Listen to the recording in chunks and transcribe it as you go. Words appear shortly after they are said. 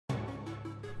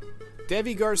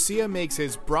Deivi Garcia makes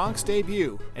his Bronx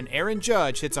debut, and Aaron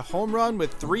Judge hits a home run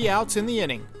with 3 outs in the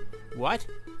inning. What?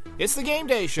 It's the Game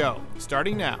Day Show,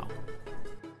 starting now.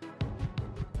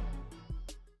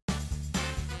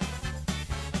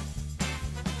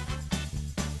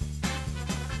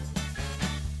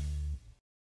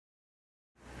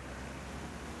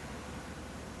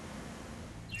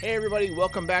 Hey everybody,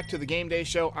 welcome back to the Game Day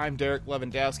Show. I'm Derek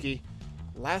Lewandowski.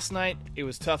 Last night, it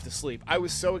was tough to sleep. I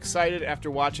was so excited after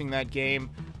watching that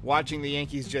game, watching the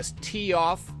Yankees just tee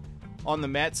off on the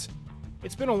Mets.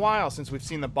 It's been a while since we've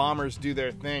seen the Bombers do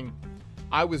their thing.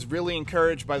 I was really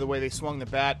encouraged by the way they swung the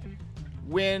bat.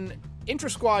 When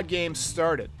intra-squad games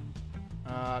started,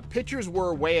 pitchers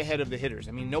were way ahead of the hitters.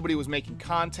 I mean, nobody was making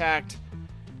contact.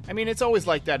 I mean, it's always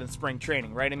like that in spring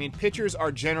training, right? I mean, pitchers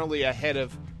are generally ahead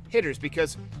of hitters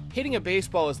because hitting a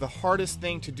baseball is the hardest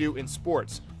thing to do in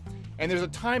sports. And there's a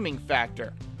timing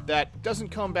factor that doesn't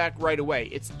come back right away.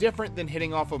 It's different than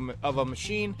hitting off of a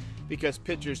machine because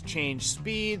pitchers change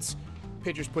speeds,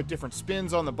 pitchers put different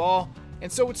spins on the ball,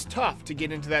 and so it's tough to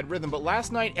get into that rhythm. But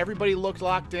last night, everybody looked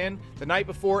locked in. The night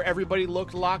before, everybody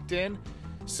looked locked in.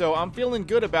 So I'm feeling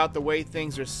good about the way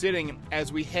things are sitting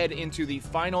as we head into the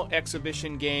final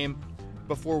exhibition game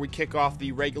before we kick off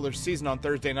the regular season on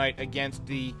Thursday night against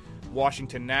the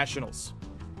Washington Nationals.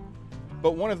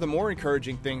 But one of the more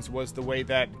encouraging things was the way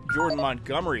that Jordan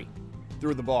Montgomery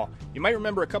threw the ball. You might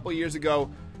remember a couple years ago,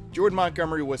 Jordan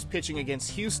Montgomery was pitching against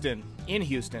Houston, in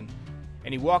Houston,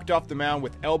 and he walked off the mound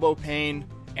with elbow pain,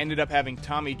 ended up having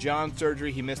Tommy John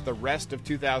surgery. He missed the rest of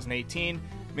 2018,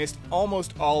 missed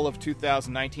almost all of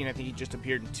 2019. I think he just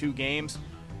appeared in 2 games.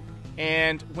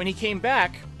 And when he came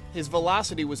back, his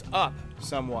velocity was up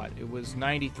somewhat. It was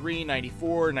 93,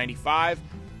 94, 95.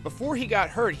 Before he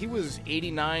got hurt, he was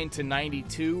 89 to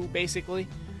 92, basically.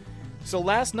 So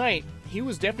last night, he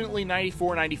was definitely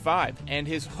 94, 95, and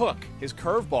his hook, his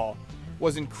curveball,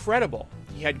 was incredible.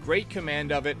 He had great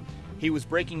command of it. He was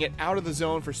breaking it out of the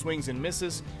zone for swings and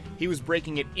misses. He was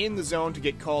breaking it in the zone to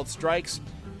get called strikes.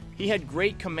 He had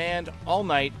great command all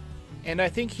night, and I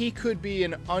think he could be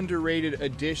an underrated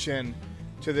addition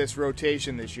to this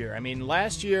rotation this year. I mean,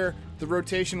 last year, the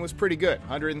rotation was pretty good,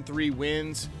 103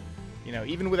 wins. You know,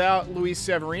 even without Luis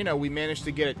Severino, we managed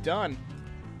to get it done.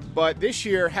 But this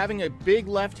year, having a big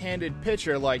left-handed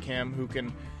pitcher like him who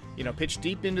can, pitch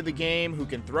deep into the game, who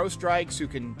can throw strikes, who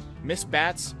can miss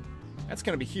bats, that's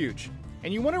going to be huge.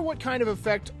 And you wonder what kind of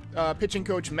effect pitching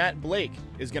coach Matt Blake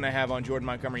is going to have on Jordan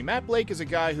Montgomery. Matt Blake is a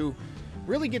guy who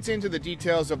really gets into the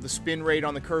details of the spin rate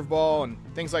on the curveball and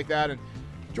things like that. And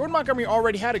Jordan Montgomery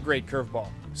already had a great curveball.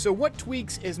 So what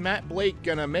tweaks is Matt Blake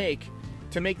going to make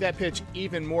that pitch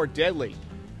even more deadly?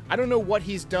 I don't know what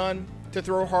he's done to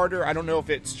throw harder. I don't know if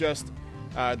it's just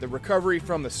the recovery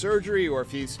from the surgery or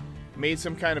if he's made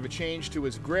some kind of a change to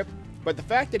his grip. But the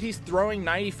fact that he's throwing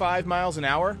 95 miles an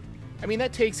hour, I mean,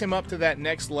 that takes him up to that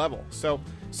next level. So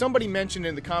somebody mentioned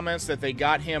in the comments that they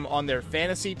got him on their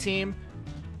fantasy team.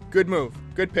 Good move.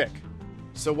 Good pick.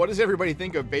 So what does everybody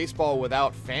think of baseball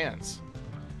without fans?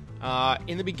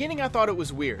 In the beginning, I thought it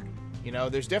was weird.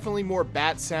 There's definitely more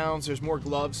bat sounds, there's more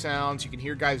glove sounds, you can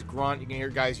hear guys grunt, you can hear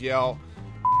guys yell.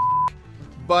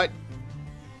 But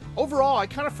overall, I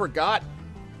kind of forgot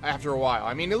after a while.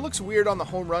 I mean, it looks weird on the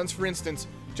home runs. For instance,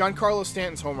 Giancarlo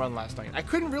Stanton's home run last night. I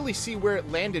couldn't really see where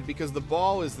it landed because the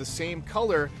ball is the same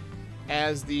color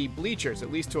as the bleachers,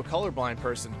 at least to a colorblind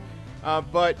person.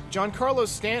 But Giancarlo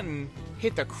Stanton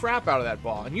hit the crap out of that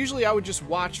ball. And usually I would just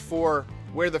watch for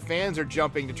where the fans are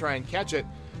jumping to try and catch it.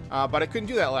 But I couldn't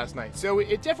do that last night. So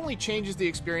it definitely changes the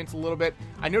experience a little bit.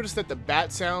 I noticed that the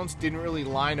bat sounds didn't really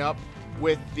line up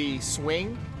with the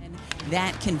swing.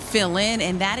 That can fill in,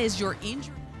 and that is your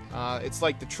injury. It's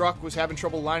like the truck was having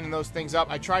trouble lining those things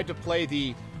up. I tried to play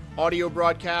the audio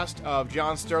broadcast of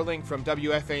John Sterling from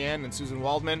WFAN and Susan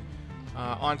Waldman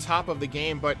on top of the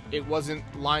game, but it wasn't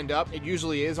lined up. It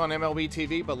usually is on MLB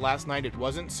TV, but last night it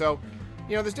wasn't. So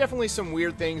there's definitely some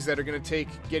weird things that are going to take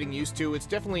getting used to. It's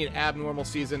definitely an abnormal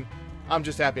season. I'm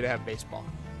just happy to have baseball.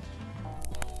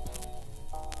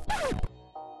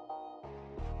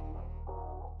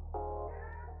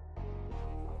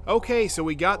 Okay, so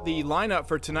we got the lineup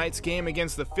for tonight's game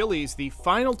against the Phillies, the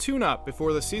final tune-up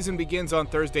before the season begins on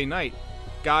Thursday night.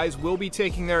 Guys will be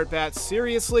taking their at-bats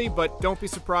seriously, but don't be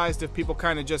surprised if people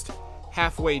kind of just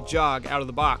halfway jog out of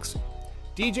the box.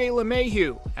 DJ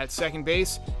LeMahieu at second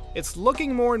base. It's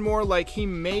looking more and more like he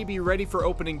may be ready for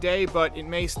opening day, but it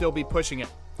may still be pushing it.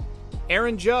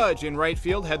 Aaron Judge in right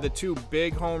field had the 2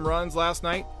 big home runs last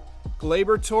night.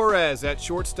 Gleyber Torres at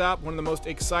shortstop, one of the most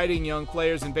exciting young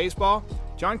players in baseball.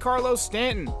 Giancarlo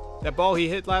Stanton, that ball he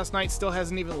hit last night still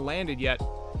hasn't even landed yet.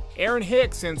 Aaron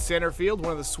Hicks in center field,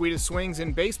 one of the sweetest swings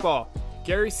in baseball.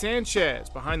 Gary Sanchez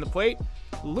behind the plate.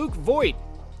 Luke Voigt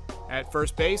at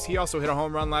first base. He also hit a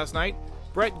home run last night.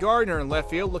 Brett Gardner in left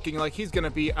field, looking like he's going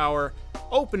to be our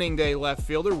opening day left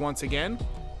fielder once again.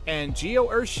 And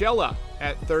Gio Urshela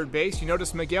at third base. You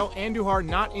notice Miguel Andujar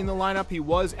not in the lineup. He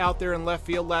was out there in left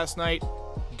field last night.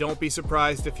 Don't be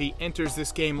surprised if he enters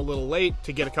this game a little late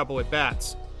to get a couple at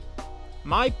bats.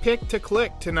 My pick to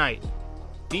click tonight,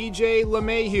 DJ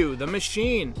LeMahieu, the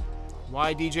machine.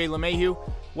 Why DJ LeMahieu?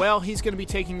 Well, he's going to be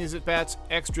taking these at bats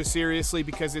extra seriously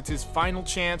because it's his final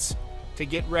chance to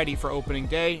get ready for opening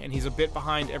day, and he's a bit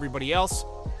behind everybody else.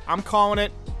 I'm calling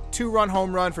it. 2-run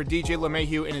home run for DJ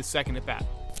LeMahieu in his second at bat.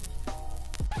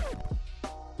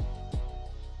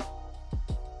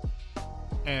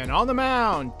 And on the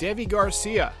mound, Deivi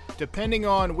Garcia. Depending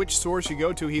on which source you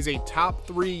go to, he's a top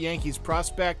 3 Yankees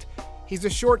prospect. He's a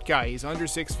short guy. He's under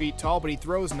 6 feet tall, but he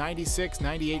throws 96,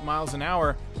 98 miles an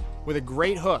hour with a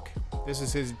great hook. This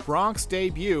is his Bronx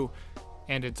debut,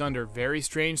 and it's under very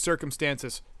strange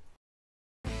circumstances.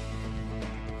 Ready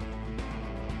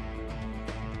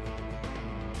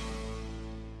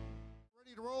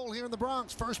to roll here in the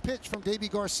Bronx. First pitch from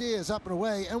Deivi Garcia is up and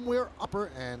away, and we're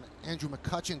upper. And Andrew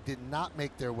McCutchen did not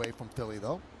make their way from Philly,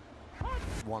 though.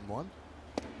 1-1.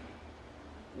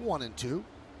 1-2.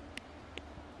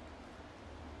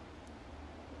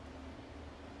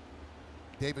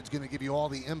 David's going to give you all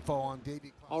the info on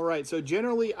Deivi. All right, so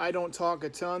generally I don't talk a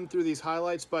ton through these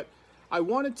highlights, but I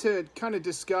wanted to kind of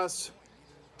discuss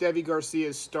Deivi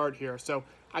Garcia's start here. So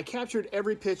I captured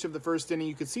every pitch of the first inning.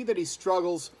 You could see that he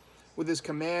struggles with his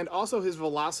command. Also, his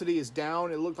velocity is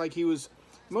down. It looked like he was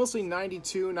mostly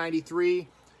 92, 93.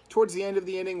 Towards the end of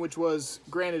the inning, which was,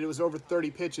 granted, it was over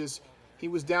 30 pitches, he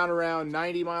was down around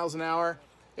 90 miles an hour.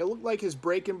 It looked like his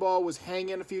breaking ball was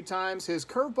hanging a few times. His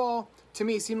curveball, to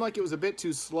me, seemed like it was a bit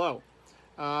too slow.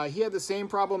 He had the same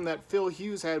problem that Phil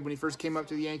Hughes had when he first came up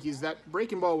to the Yankees. That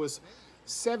breaking ball was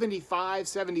 75,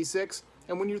 76,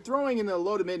 and when you're throwing in the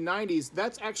low to mid-90s,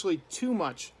 that's actually too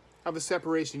much of a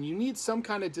separation. You need some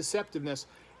kind of deceptiveness.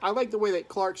 I like the way that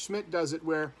Clark Schmidt does it,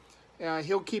 where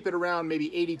he'll keep it around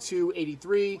maybe 82,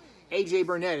 83. A.J.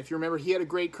 Burnett, if you remember, he had a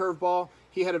great curveball.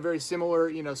 He had a very similar,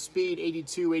 speed,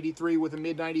 82, 83 with a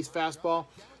mid-90s fastball.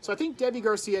 So I think Deivi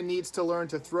Garcia needs to learn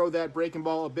to throw that breaking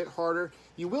ball a bit harder.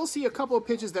 You will see a couple of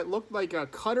pitches that looked like a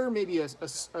cutter, maybe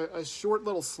a short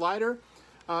little slider.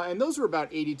 And those were about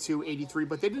 82, 83,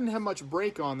 but they didn't have much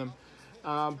break on them.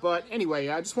 But anyway,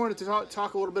 I just wanted to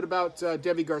talk a little bit about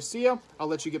Deivi Garcia. I'll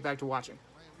let you get back to watching.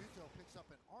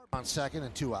 On second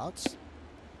and 2 outs.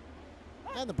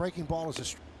 And the breaking ball is a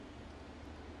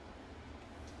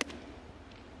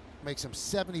makes him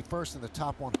 71st in the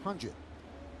top 100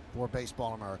 for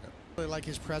Baseball America. I really like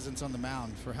his presence on the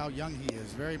mound for how young he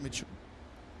is. Very mature.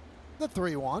 The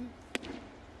 3-1.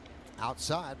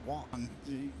 Outside, walk.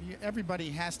 Everybody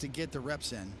has to get the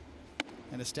reps in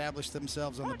and establish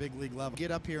themselves on the big league level. Get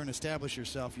up here and establish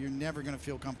yourself. You're never going to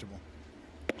feel comfortable.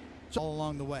 All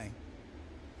along the way.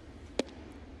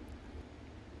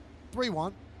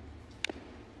 3-1.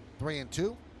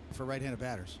 3-2. For right-handed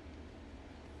batters.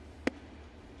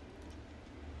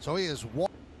 So he is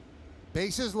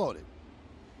bases loaded.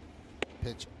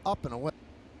 Pitch up and away.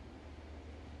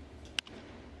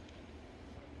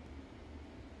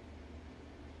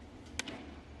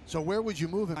 So where would you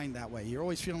move him? That way. You're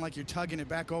always feeling like you're tugging it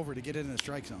back over to get it in the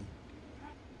strike zone.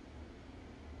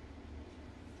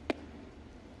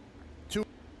 2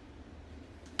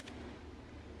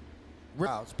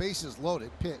 outs, bases loaded.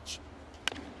 Pitch.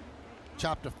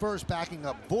 Chopped to first, backing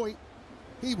up Voigt.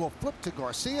 He will flip to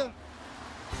Garcia,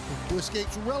 who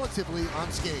escapes relatively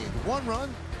unscathed. 1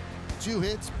 run, 2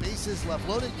 hits, bases left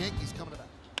loaded. Yankees coming back.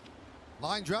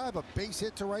 Line drive, a base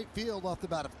hit to right field off the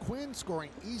bat of Quinn.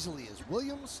 Scoring easily is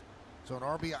Williams. So an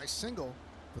RBI single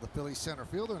for the Phillies center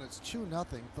fielder, and it's 2-0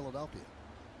 Philadelphia.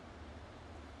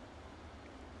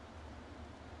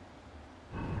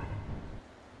 Kind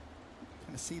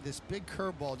of see this big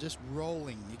curveball just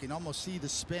rolling. You can almost see the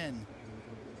spin.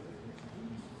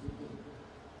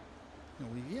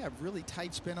 When you have really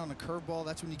tight spin on a curveball,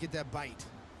 that's when you get that bite.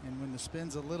 And when the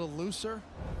spin's a little looser,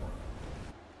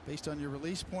 based on your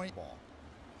release point.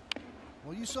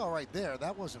 Well, you saw right there,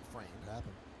 that wasn't framed. It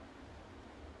happened.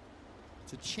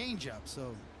 It's a changeup,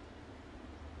 so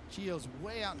Gio's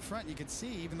way out in front. You can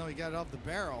see, even though he got it off the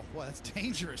barrel. Boy, that's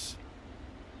dangerous.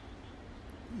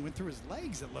 He went through his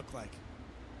legs, it looked like.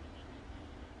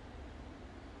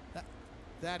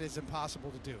 That is impossible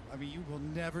to do. I mean, you will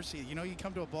never see it. You know, you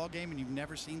come to a ball game and you've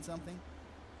never seen something.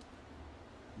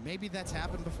 Maybe that's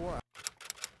happened before.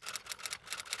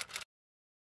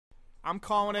 I'm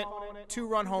calling it.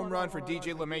 2-run home run for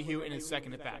DJ LeMahieu in his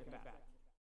second at bat.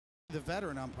 The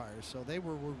veteran umpires, so they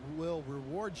will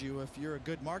reward you if you're a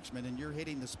good marksman and you're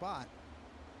hitting the spot.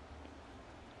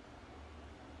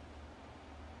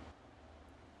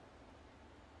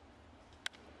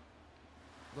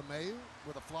 LeMahieu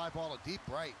with a fly ball to deep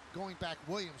right. Going back,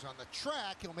 Williams on the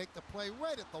track. He'll make the play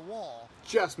right at the wall.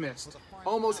 Just missed.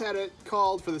 Almost had it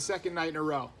called for the second night in a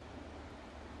row.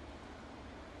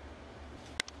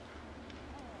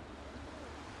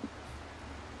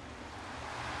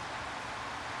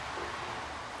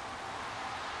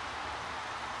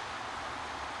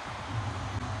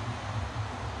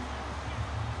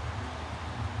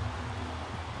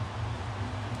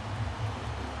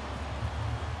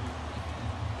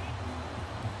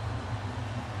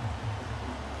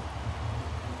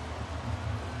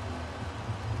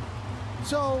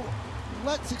 So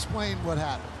let's explain what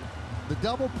happened. The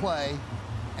double play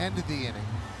ended the inning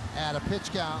at a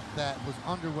pitch count that was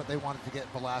under what they wanted to get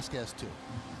Velasquez to.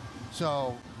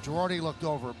 So Girardi looked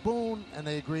over at Boone and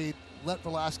they agreed, let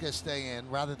Velasquez stay in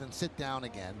rather than sit down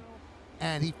again.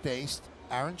 And he faced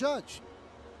Aaron Judge.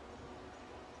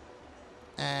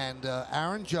 And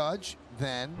Aaron Judge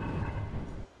then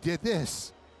did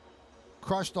this.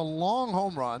 Crushed a long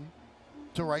home run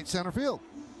to right center field.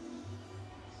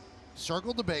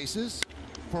 Circled the bases.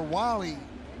 For a while he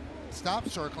stopped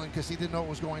circling because he didn't know what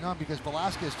was going on because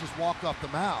Velasquez just walked off the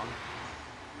mound.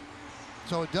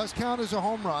 So it does count as a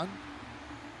home run.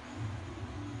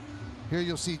 Here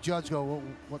you'll see Judge go,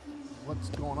 well, what's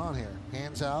going on here?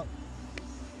 Hands out.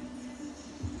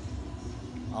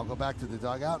 I'll go back to the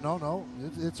dugout. No,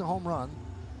 it's a home run.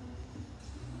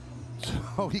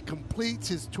 So he completes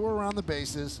his tour around the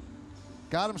bases,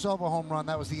 got himself a home run.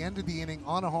 That was the end of the inning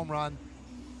on a home run.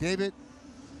 David,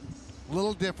 a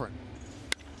little different.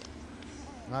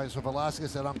 All right, so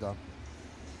Velasquez said, I'm done.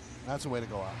 That's the way to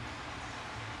go out.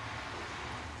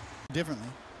 Differently.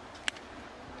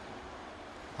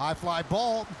 High fly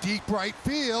ball, deep right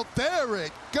field. There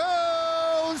it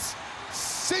goes.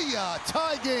 See ya,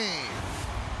 tie game.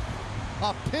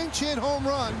 A pinch hit home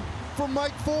run for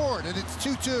Mike Ford, and it's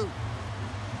 2-2.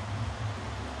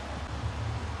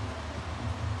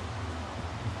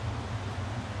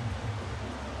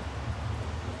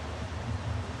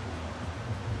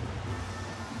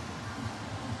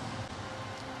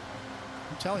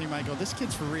 I'm telling you, Michael, this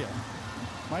kid's for real.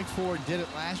 Mike Ford did it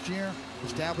last year,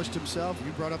 established himself.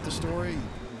 You brought up the story.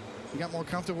 He got more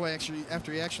comfortable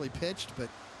after he actually pitched, but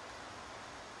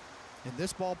in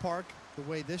this ballpark, the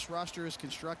way this roster is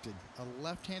constructed, a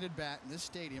left-handed bat in this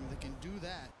stadium that can do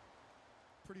that,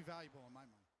 pretty valuable in my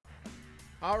mind.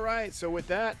 All right, so with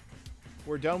that,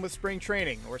 we're done with spring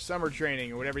training or summer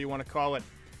training or whatever you want to call it.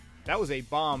 That was a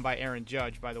bomb by Aaron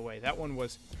Judge, by the way. That one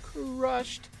was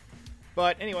crushed.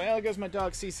 But anyway, there goes my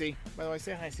dog, Cece. By the way,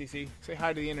 say hi, Cece. Say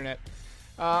hi to the internet.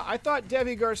 I thought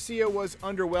Deivi Garcia was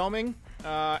underwhelming.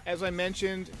 As I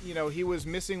mentioned, he was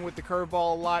missing with the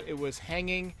curveball a lot. It was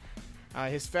hanging.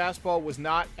 His fastball was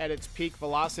not at its peak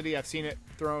velocity. I've seen it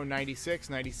thrown 96,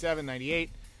 97, 98.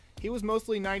 He was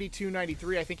mostly 92,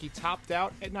 93. I think he topped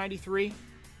out at 93.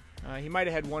 He might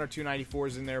have had 1 or 2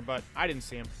 94s in there, but I didn't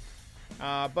see him.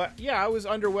 But yeah, I was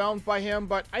underwhelmed by him,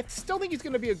 but I still think he's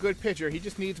going to be a good pitcher. He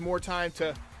just needs more time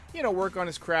to, work on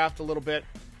his craft a little bit.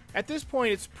 At this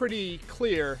point, it's pretty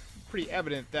clear, pretty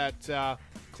evident that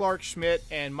Clark Schmidt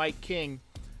and Mike King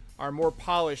are more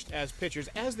polished as pitchers,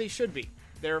 as they should be.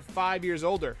 They're 5 years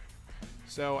older.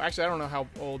 So, actually, I don't know how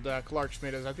old Clark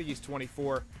Schmidt is. I think he's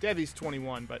 24. Deivi's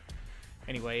 21, but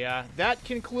anyway, that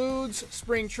concludes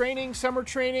spring training, summer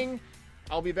training.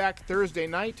 I'll be back Thursday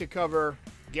night to cover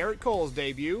Garrett Cole's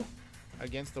debut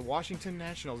against the Washington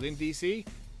Nationals in D.C.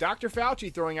 Dr.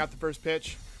 Fauci throwing out the first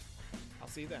pitch. I'll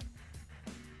see you then.